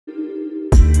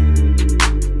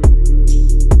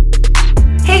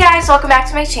guys, welcome back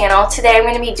to my channel. Today I'm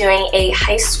going to be doing a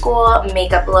high school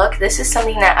makeup look. This is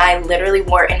something that I literally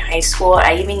wore in high school.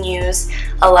 I even use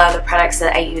a lot of the products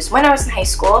that I used when I was in high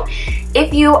school.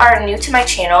 If you are new to my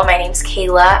channel, my name's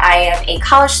Kayla. I am a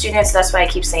college student, so that's why I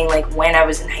keep saying like when I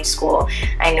was in high school.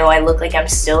 I know I look like I'm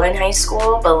still in high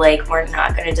school, but like we're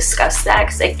not going to discuss that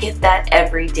because I get that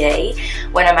every day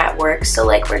when I'm at work. So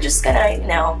like we're just gonna,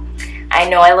 I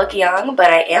know I look young,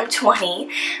 but I am 20.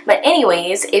 But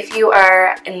anyways, if you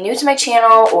are new to my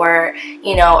channel or,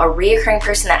 a reoccurring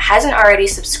person that hasn't already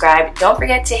subscribed, don't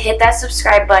forget to hit that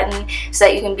subscribe button so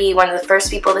that you can be one of the first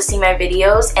people to see my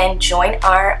videos and join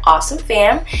our awesome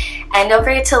fam. And don't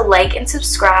forget to like and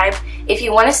subscribe. If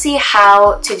you want to see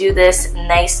how to do this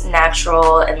nice,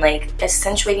 natural, and like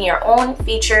accentuating your own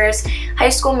features, high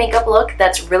school makeup look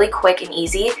that's really quick and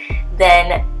easy,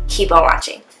 then keep on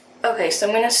watching. Okay,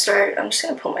 so I'm just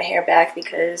going to pull my hair back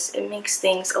because it makes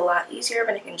things a lot easier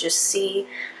when I can just see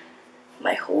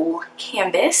my whole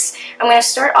canvas. I'm going to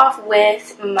start off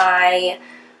with my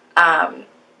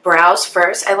brows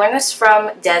first. I learned this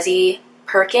from Desi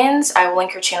Perkins. I will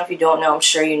link her channel if you don't know. I'm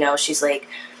sure you know. She's like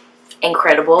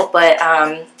incredible, but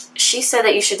she said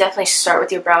that you should definitely start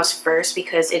with your brows first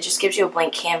because it just gives you a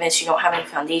blank canvas. You don't have any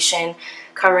foundation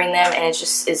covering them, and it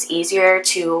just is easier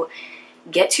to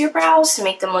get to your brows to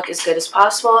make them look as good as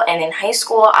possible. And in high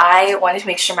school, I wanted to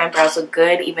make sure my brows looked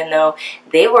good, even though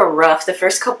they were rough. The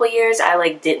first couple of years, I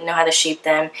like didn't know how to shape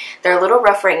them. They're a little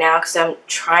rough right now because I'm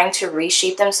trying to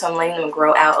reshape them, so I'm letting them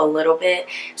grow out a little bit.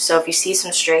 So if you see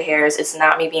some stray hairs, it's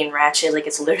not me being ratchet. Like,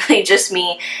 it's literally just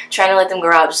me trying to let them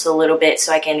grow out just a little bit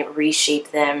so I can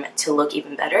reshape them to look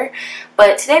even better.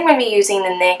 But today I'm going to be using the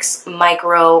NYX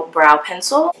Micro Brow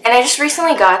Pencil, and I just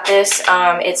recently got this.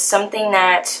 It's something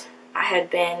that I had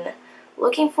been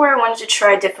looking for. I wanted to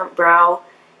try different brow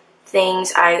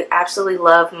things. I absolutely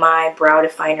love my brow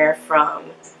definer from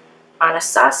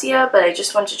Anastasia, but I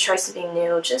just wanted to try something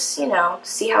new, just,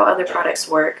 see how other products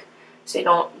work so you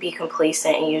don't be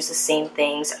complacent and use the same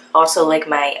things. Also, like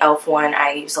my e.l.f. one,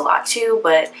 I use a lot too,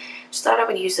 but just thought I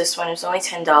would use this one. It was only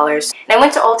 $10. And I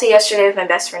went to Ulta yesterday with my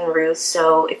best friend Ruth,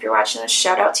 so if you're watching this,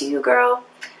 shout out to you, girl.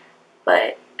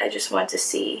 But I just wanted to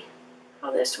see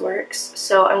how this works.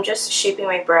 So I'm just shaping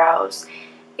my brows.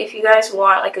 If you guys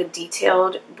want like a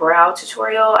detailed brow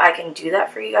tutorial, I can do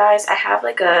that for you guys. I have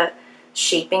like a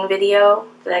shaping video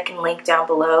that I can link down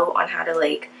below on how to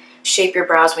like shape your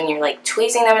brows when you're like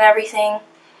tweezing them and everything.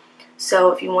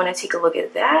 So if you want to take a look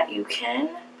at that, you can,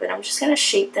 but I'm just going to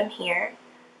shape them here.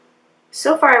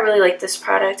 So far I really like this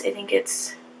product. I think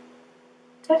it's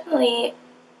definitely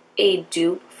a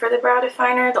dupe for the brow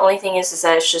definer. The only thing is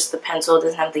that it's just the pencil. It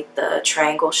doesn't have like the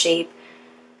triangle shape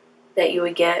that you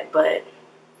would get, but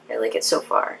I like it so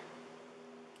far.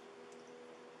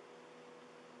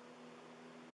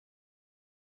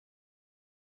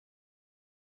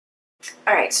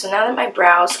 Alright, so now that my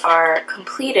brows are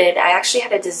completed, I actually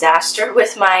had a disaster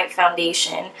with my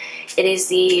foundation. It is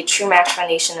the True Match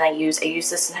foundation that I use. I use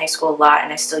this in high school a lot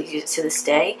and I still use it to this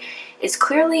day. It's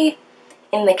clearly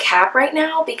in the cap right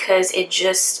now because it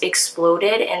just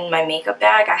exploded in my makeup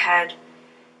bag. I had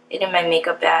it in my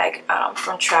makeup bag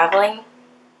from traveling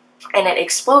and it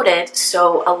exploded,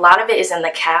 so a lot of it is in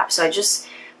the cap. So I just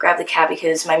grabbed the cap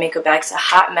because my makeup bag's a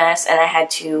hot mess and I had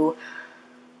to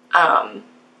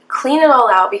clean it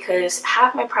all out because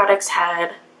half my products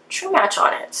had True Match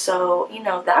on it. So,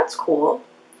 that's cool.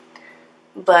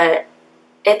 But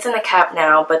it's in the cap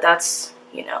now, but that's,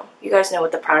 you guys know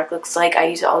what the product looks like. I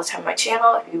use it all the time on my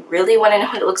channel. If you really want to know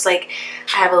what it looks like,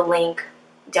 I have a link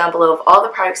down below of all the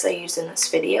products I used in this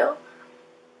video.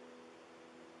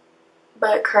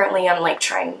 But currently I'm like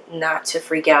trying not to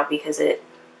freak out because it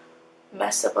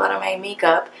messed up a lot of my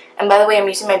makeup. And by the way, I'm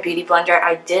using my beauty blender.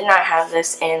 I did not have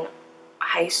this in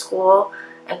high school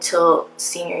until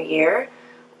senior year,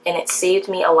 and it saved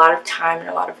me a lot of time and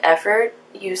a lot of effort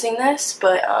using this.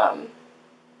 But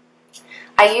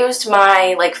I used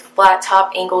my like flat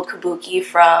top angled kabuki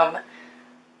from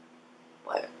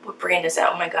what brand is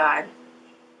that? Oh my god,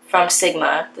 from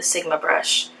Sigma, the Sigma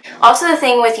brush. Also, the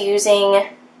thing with using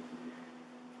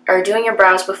or doing your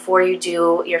brows before you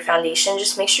do your foundation,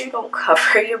 just make sure you don't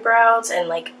cover your brows and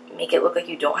like make it look like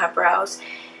you don't have brows,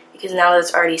 because now that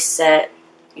it's already set,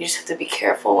 you just have to be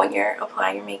careful when you're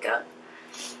applying your makeup.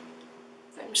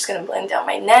 I'm just gonna blend down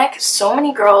my neck. So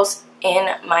many girls in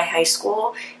my high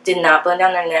school did not blend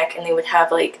down their neck, and they would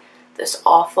have like this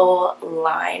awful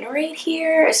line right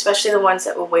here, especially the ones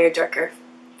that would wear darker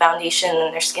foundation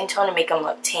in their skin tone to make them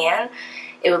look tan.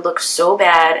 It would look so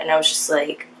bad, and I was just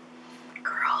like,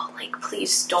 girl, like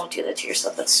please don't do that to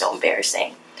yourself. That's so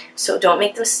embarrassing. So don't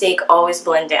make the mistake, always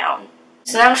blend down.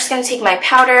 So now I'm just going to take my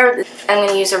powder. I'm going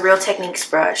to use a Real Techniques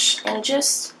brush and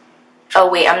just, oh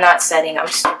wait, I'm not setting, I'm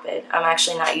stupid. I'm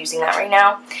actually not using that right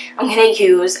now. I'm going to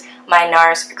use my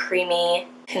NARS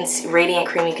Radiant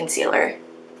Creamy Concealer.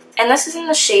 And this is in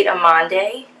the shade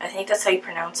Amande. I think that's how you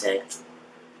pronounce it.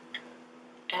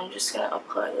 And I'm just going to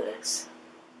apply this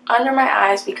under my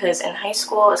eyes because in high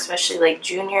school, especially like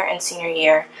junior and senior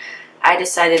year, I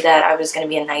decided that I was going to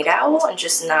be a night owl and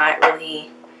just not really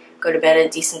go to bed at a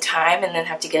decent time and then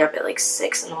have to get up at like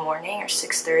 6 in the morning or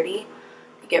 6:30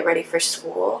 to get ready for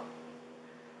school.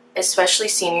 Especially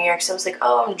senior year, because I was like,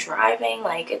 oh, I'm driving,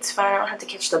 like, it's fine, I don't have to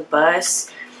catch the bus.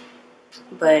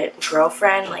 But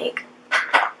girlfriend, like,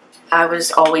 I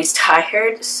was always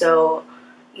tired, so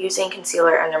using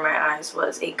concealer under my eyes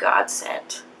was a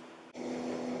godsend.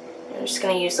 I'm just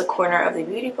going to use the corner of the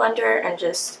Beauty Blender and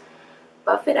just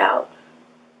buff it out.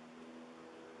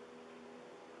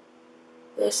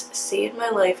 This saved my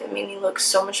life. It made me look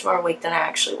so much more awake than I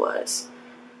actually was,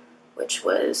 which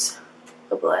was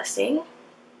a blessing.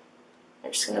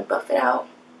 I'm just going to buff it out.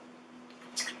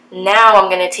 Now I'm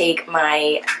going to take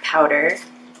my powder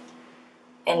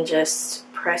and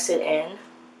just press it in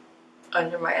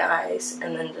under my eyes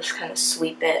and then just kind of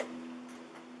sweep it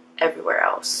everywhere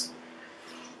else.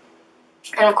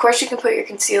 And of course you can put your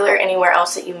concealer anywhere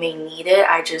else that you may need it.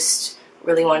 I just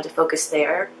really wanted to focus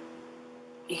there.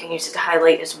 You can use it to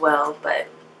highlight as well, but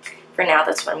for now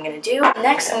that's what I'm going to do.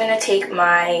 Next I'm going to take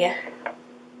my, what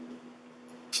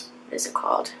is it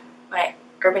called? My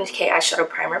Urban Decay Eyeshadow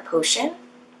Primer Potion.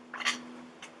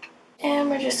 And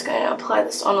we're just going to apply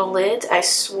this on the lid. I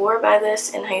swore by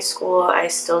this in high school. I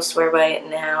still swear by it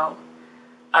now.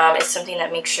 It's something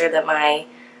that makes sure that my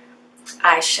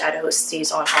eyeshadow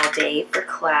stays on all day for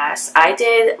class. I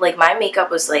did, like, my makeup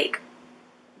was like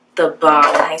the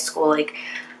bomb in high school. Like,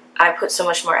 I put so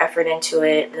much more effort into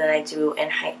it than I do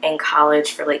in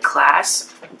college for like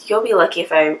class. You'll be lucky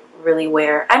if I really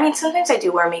wear, I mean, sometimes I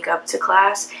do wear makeup to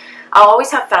class. I'll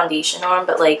always have foundation on,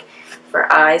 but like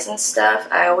for eyes and stuff,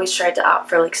 I always tried to opt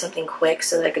for like something quick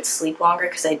so that I could sleep longer,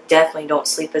 because I definitely don't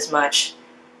sleep as much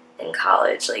in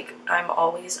college. Like, I'm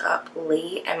always up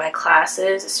late, and my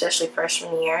classes, especially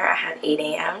freshman year, I had 8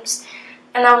 a.m.s,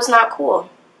 and that was not cool.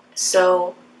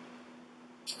 So,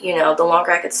 you know, the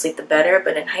longer I could sleep, the better.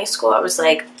 But in high school, I was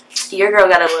like, your girl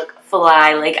gotta look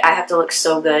fly. Like, I have to look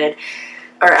so good.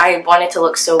 Or I wanted to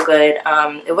look so good.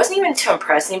 It wasn't even to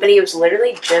impress anybody. It was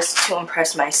literally just to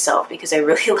impress myself because I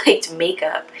really liked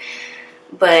makeup.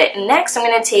 But next, I'm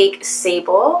going to take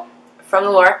Sable from the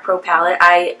Lorac Pro palette.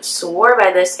 I swore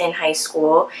by this in high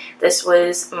school. This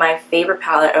was my favorite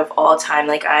palette of all time.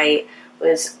 Like, I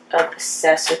was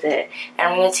obsessed with it. And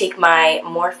I'm going to take my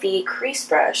Morphe crease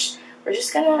brush. We're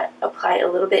just going to apply a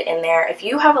little bit in there. If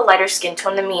you have a lighter skin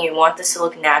tone than me, you want this to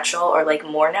look natural or like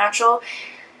more natural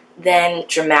than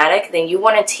dramatic, then you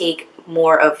want to take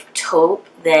more of taupe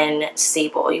than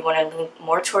sable. You want to lean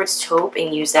more towards taupe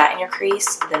and use that in your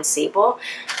crease than sable.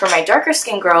 For my darker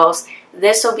skin girls,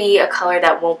 this will be a color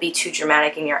that won't be too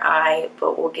dramatic in your eye,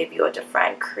 but will give you a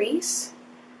defined crease.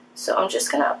 So I'm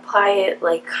just going to apply it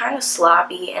like kind of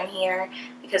sloppy in here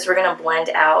because we're going to blend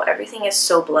out. Everything is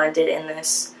so blended in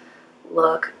this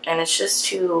look, and it's just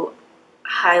to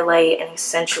highlight and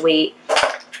accentuate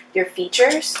your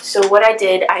features. So what I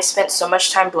did, I spent so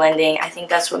much time blending. I think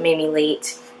that's what made me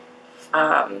late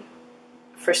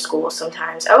for school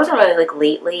sometimes. I wasn't really like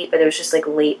late, but it was just like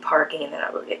late parking, and then I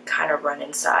would get kind of run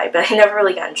inside. But I never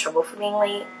really got in trouble for being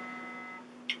late.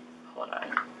 Hold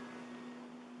on.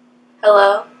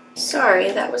 Hello?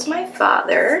 Sorry, that was my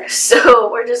father.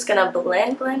 So we're just gonna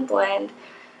blend, blend, blend,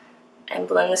 and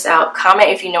blend this out. Comment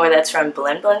if you know where that's from.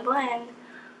 Blend, blend, blend.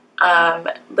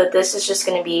 But this is just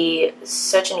going to be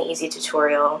such an easy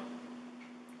tutorial.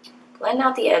 Blend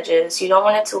out the edges. You don't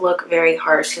want it to look very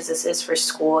harsh because this is for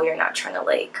school. You're not trying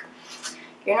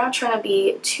to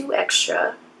be too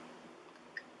extra.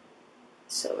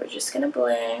 So we're just going to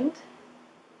blend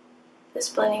this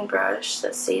blending brush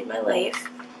that saved my life.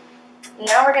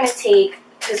 Now we're going to take,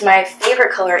 because my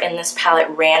favorite color in this palette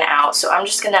ran out, so I'm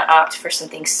just going to opt for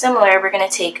something similar. We're going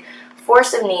to take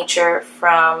Force of Nature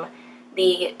from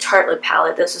the Tartelette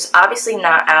palette. This was obviously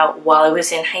not out while I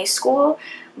was in high school,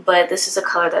 but this is a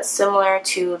color that's similar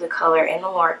to the color in the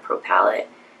Lorac Pro palette.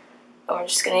 And we're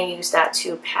just going to use that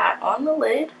to pat on the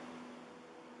lid.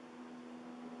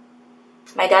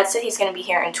 My dad said he's going to be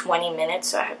here in 20 minutes,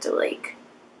 so I have to like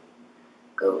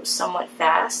go somewhat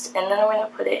fast. And then I'm going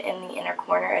to put it in the inner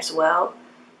corner as well.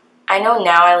 I know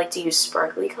now I like to use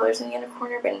sparkly colors in the inner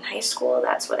corner, but in high school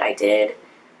that's what I did.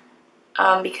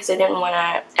 Because I didn't want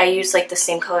to, I used like the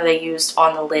same color I used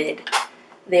on the lid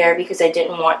there because I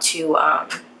didn't want to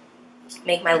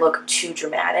make my look too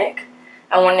dramatic.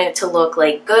 I wanted it to look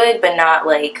like good, but not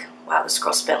like, wow, this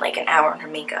girl spent like an hour on her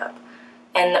makeup.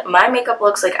 And my makeup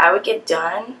looks like I would get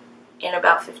done in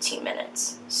about 15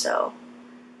 minutes. So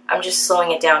I'm just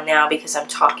slowing it down now because I'm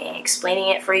talking, explaining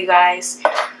it for you guys.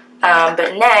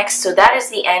 But next, so that is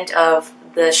the end of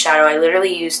the shadow. I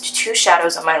literally used 2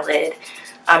 shadows on my lid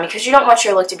because you don't want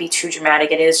your look to be too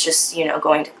dramatic. It is just, you know,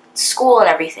 going to school and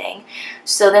everything.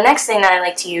 So the next thing that I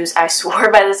like to use, I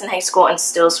swore by this in high school and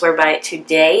still swear by it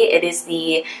today. It is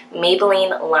the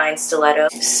Maybelline Line Stiletto.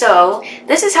 So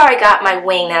this is how I got my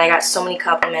wing that I got so many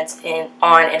compliments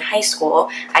on in high school.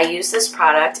 I used this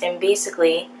product, and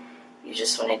basically you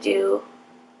just want to do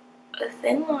a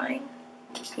thin line.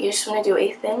 You just want to do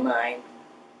a thin line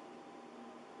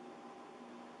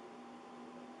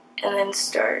and then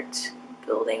start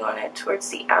building on it towards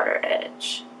the outer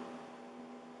edge.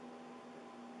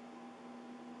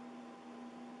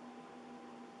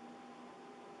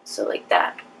 So like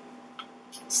that.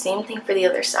 Same thing for the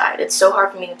other side. It's so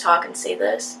hard for me to talk and say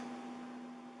this.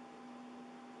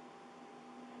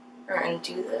 And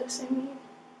do this, I mean.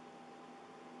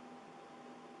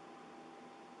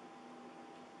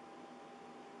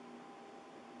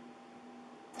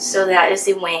 So that is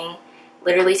the wing.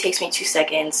 Literally takes me 2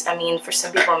 seconds. I mean, for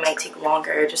some people it might take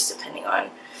longer, just depending on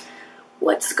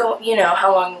what's going, you know,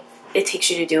 how long it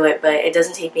takes you to do it, but it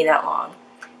doesn't take me that long.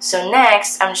 So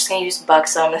next, I'm just going to use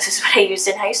Buxom. This is what I used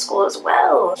in high school as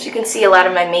well. As you can see, a lot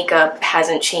of my makeup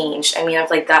hasn't changed. I mean,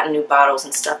 I've like gotten new bottles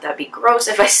and stuff. That'd be gross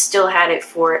if I still had it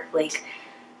for like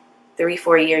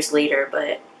 3-4 years later,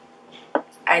 but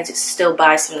I just still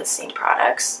buy some of the same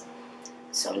products.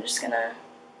 So I'm just going to...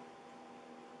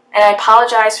 And I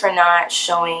apologize for not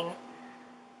showing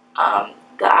the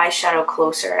eyeshadow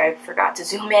closer. I forgot to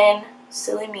zoom in.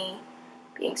 Silly me,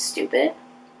 being stupid.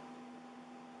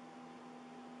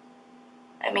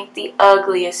 I make the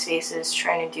ugliest faces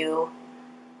trying to do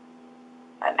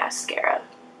my mascara.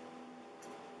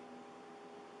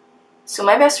 So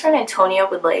my best friend Antonia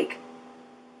would like,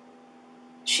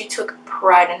 she took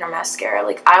pride in her mascara.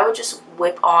 Like I would just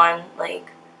whip on like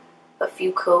a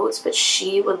few coats, but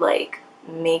she would like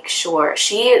make sure.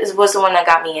 She was the one that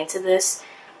got me into this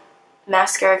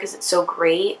mascara because it's so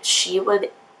great. She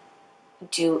would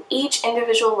do each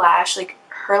individual lash. Like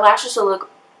her lashes would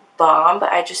look bomb,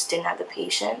 but I just didn't have the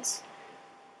patience.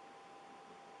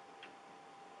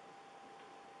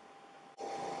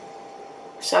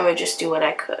 So I would just do what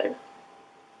I could.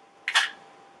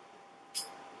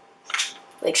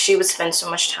 Like she would spend so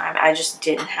much time. I just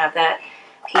didn't have that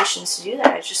patience to do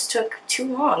that. It just took too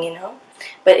long, you know?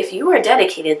 But if you are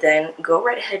dedicated, then go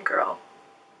right ahead, girl.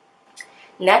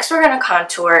 Next, we're going to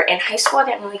contour. In high school, I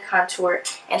didn't really contour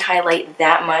and highlight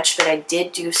that much, but I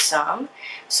did do some.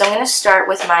 So I'm going to start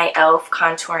with my e.l.f.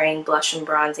 Contouring Blush and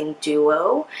Bronzing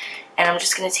Duo. And I'm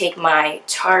just going to take my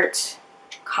Tarte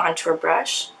contour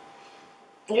brush.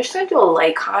 I'm just going to do a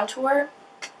light contour.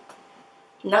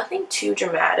 Nothing too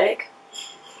dramatic.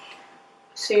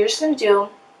 So you're just going to do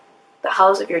the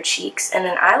hollows of your cheeks. And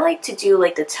then I like to do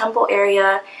like the temple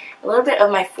area, a little bit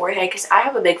of my forehead, because I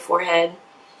have a big forehead.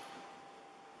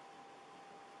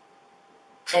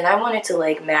 And I wanted to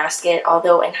like mask it,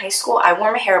 although in high school I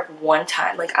wore my hair up one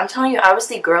time. Like I'm telling you, I was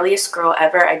the girliest girl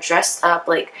ever. I dressed up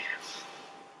like,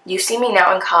 you see me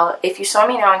now in college. If you saw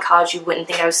me now in college, you wouldn't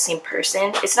think I was the same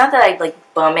person. It's not that I like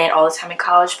bum it all the time in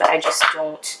college, but I just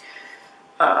don't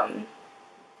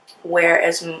wear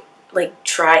as like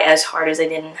try as hard as I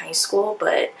did in high school.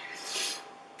 But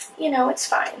you know, it's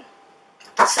fine.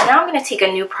 So now I'm going to take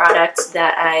a new product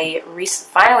that I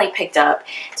finally picked up.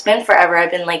 It's been forever. I've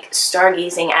been like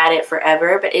stargazing at it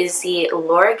forever. But it is the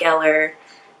Laura Geller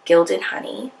Gilded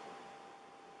Honey.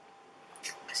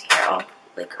 So here, I'll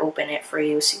like open it for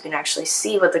you so you can actually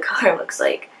see what the color looks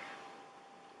like.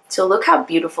 So look how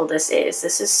beautiful this is.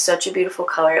 This is such a beautiful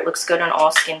color. It looks good on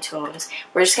all skin tones.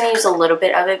 We're just going to use a little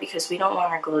bit of it because we don't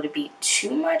want our glow to be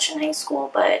too much in high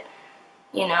school. But,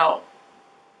 you know,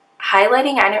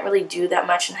 highlighting, I didn't really do that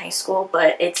much in high school,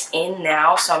 but it's in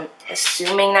now, so I'm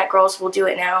assuming that girls will do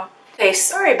it now. Okay,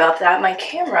 sorry about that. My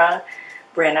camera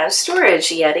ran out of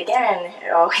storage yet again.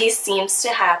 It always seems to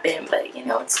happen, but you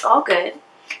know, it's all good.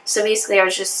 So basically, I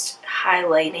was just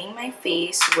highlighting my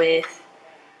face with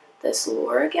this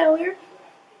Laura Geller.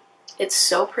 It's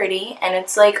so pretty, and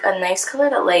it's like a nice color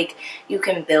that like you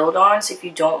can build on, so if you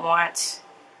don't want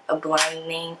a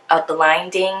blinding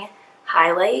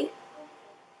highlight,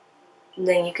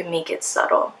 then you can make it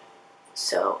subtle.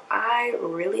 So I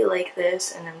really like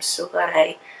this, and I'm so glad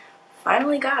I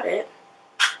finally got it.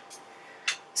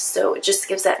 So it just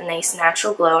gives that nice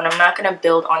natural glow, and I'm not going to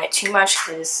build on it too much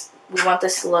because we want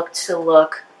this look to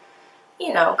look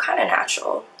you know, kind of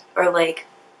natural, or like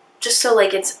just so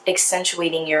like it's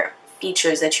accentuating your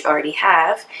features that you already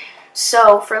have.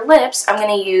 So for lips, I'm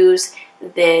going to use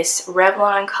this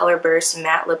Revlon Color Burst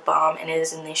Matte Lip Balm, and it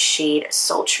is in the shade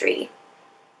Sultry.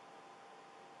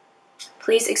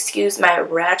 Please excuse my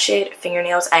ratchet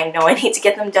fingernails. I know I need to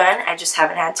get them done. I just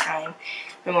haven't had time.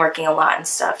 I've been working a lot and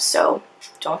stuff, so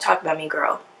don't talk about me,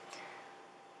 girl.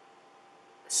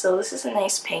 So this is a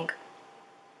nice pink.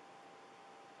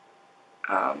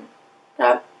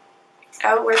 That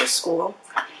I would wear to school.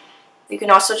 You can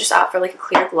also just opt for like a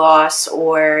clear gloss,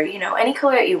 or, you know, any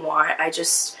color that you want. I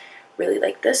just really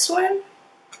like this one.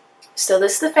 So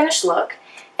this is the finished look.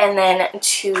 And then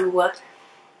to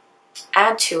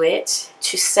add to it,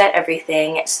 to set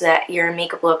everything so that your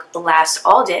makeup look lasts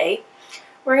all day,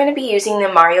 we're going to be using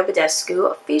the Mario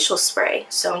Badescu facial spray.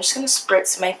 So I'm just going to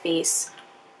spritz my face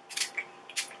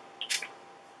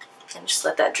and just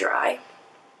let that dry.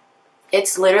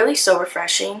 It's literally so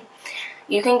refreshing.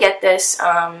 You can get this,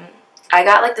 I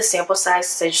got like the sample size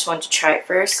because I just wanted to try it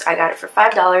first. I got it for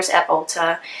 $5 at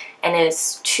Ulta, and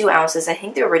it's 2 ounces. I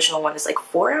think the original one is like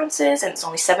 4 ounces, and it's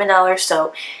only $7,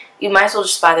 so you might as well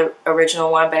just buy the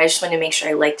original one, but I just wanted to make sure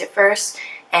I liked it first.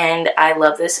 And I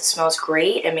love this. It smells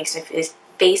great. It makes my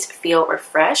face feel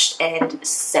refreshed and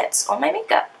sets on my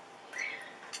makeup.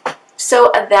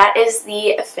 So that is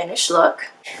the finished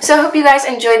look. So I hope you guys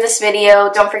enjoyed this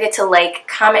video. Don't forget to like,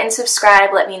 comment, and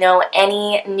subscribe. Let me know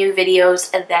any new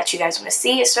videos that you guys want to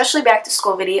see, especially back to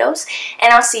school videos.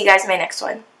 And I'll see you guys in my next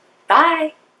one.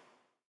 Bye!